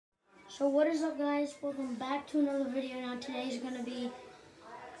So what is up, guys? Welcome back to another video. Now today's going to be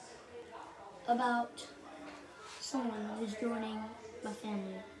about someone who's joining my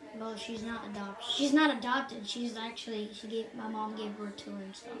family. Well, she's not adopted. She's not adopted. She's actually, my mom gave birth to her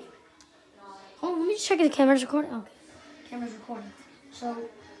and stuff. Oh, let me just check if the camera's recording. Okay, camera's recording. So,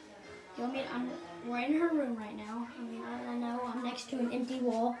 you want me to, we're in her room right now. I know I'm next to an empty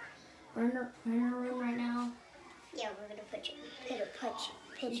wall. We're in her room right now. Yeah, we're going to put a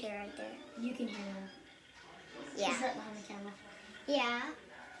picture right there. You can hear her. Yeah. She's right behind the camera. Yeah.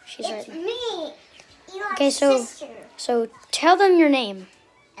 She's it's right there. me. Okay, so tell them your name.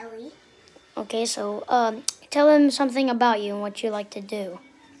 Ellie. Okay, so tell them something about you and what you like to do.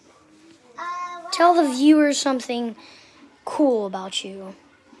 Tell the viewers something cool about you.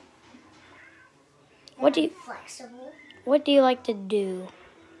 What do you? Flexible. What do you like to do?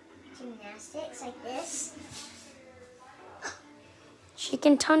 Gymnastics like this. She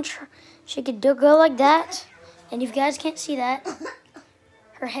can touch her. She could go like that, and if you guys can't see that,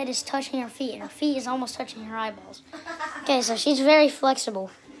 her head is touching her feet, and her feet is almost touching her eyeballs. Okay, so she's very flexible.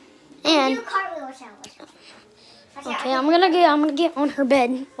 And do a cartwheel challenge. okay, I'm gonna get on her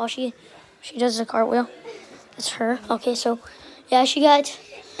bed while she does the cartwheel. That's her. Okay, so yeah, she got.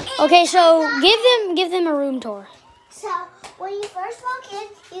 Okay, so give them a room tour. So when you first walk in,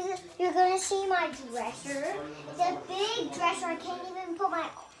 you're gonna see my dresser. It's a big dresser. I can't even put my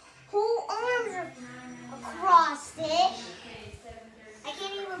whole arms across it. I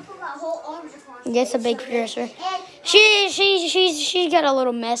can't even put my whole arms across it. That's a big dresser. She's got a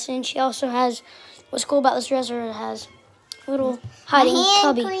little mess, and she also has. What's cool about this dresser? It has a little hiding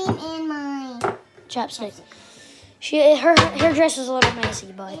cubby. Hand cream and my Chapstick. Her dress is a little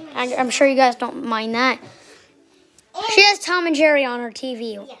messy, but I'm sure you guys don't mind that. She has Tom and Jerry on her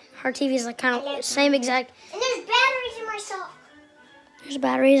TV. Yeah. Her TV is like kind of the same exact. And there's batteries in my sock. There's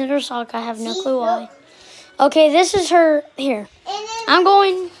batteries in her sock. I have no clue why. Okay, this is her here. And then I'm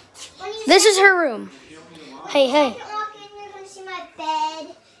going. This is her room. Hey. When you walk in, you're gonna see my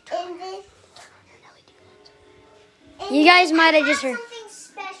bed. And then You guys might have just heard. something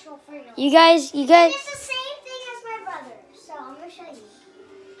special for you. You guys. And it's the same thing as my brother. So I'm gonna show you.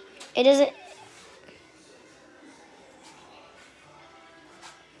 It isn't.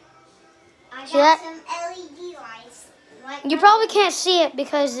 I See got that? some LED lights. Like You probably can't see it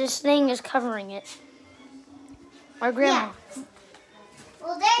because this thing is covering it. Our grandma. Yeah.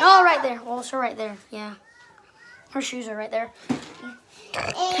 Well, there Oh, right there. Also right there. Yeah. Her shoes are right there.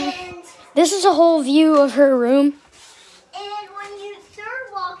 And This is a whole view of her room. when you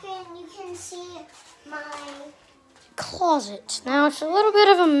third walk in, you can see my Closet. Now it's a little bit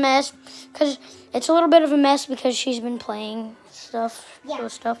of a mess because she's been playing stuff. Yeah. Little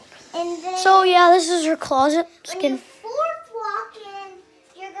stuff. and then So yeah, this is her closet. when you fourth walk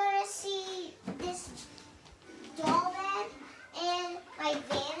in, you're gonna see this doll bed and my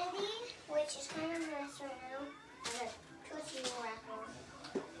vanity, which is kind of a mess right now. I got Tootsie Roll wrap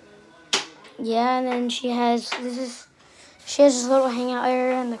on. Yeah, and then she has this little hangout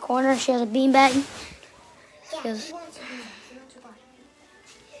area in the corner. She has a beanbag. Yeah, Yes. you want to be- you want to buy.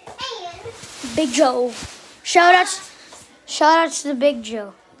 And Big Joe. Shout outs to Big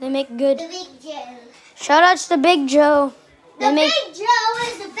Joe. They make good. the Big Joe. Shout outs to Big Joe. The Big Joe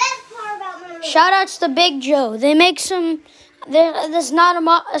is the best part about my room. Shout outs to Big Joe. They make some. It's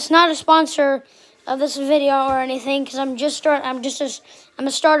not a sponsor of this video or anything because I'm a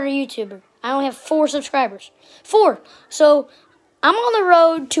starter YouTuber. I only have 4 subscribers. 4. So I'm on the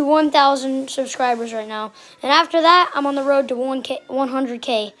road to 1,000 subscribers right now, and after that, I'm on the road to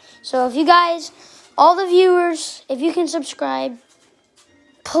 100K. So if you guys, all the viewers, if you can subscribe,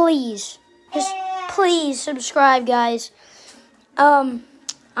 please, just please subscribe, guys. I'm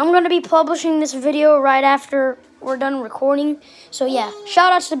going to be publishing this video right after we're done recording. So yeah,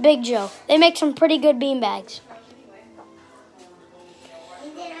 shout outs to Big Joe. They make some pretty good beanbags.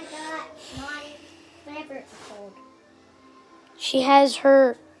 And then I got my whatever it's called. She has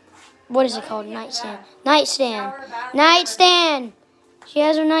her, what is it called? Nightstand. Nightstand. She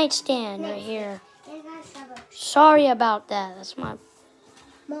has her nightstand right here. And I got Starbucks. Sorry about that. That's my,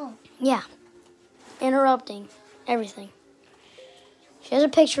 Mom. yeah, interrupting everything. She has a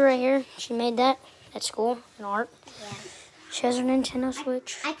picture right here. She made that at school in art. Yeah. She has her Nintendo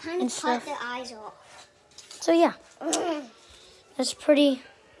Switch I kind and of cut stuff. the eyes off. So yeah, that's pretty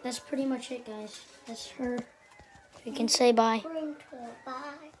much it, guys. That's her. We can say bye. Bye.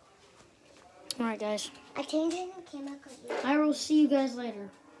 All right, guys. I changed it in the camera because I will see you guys later.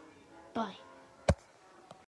 Bye.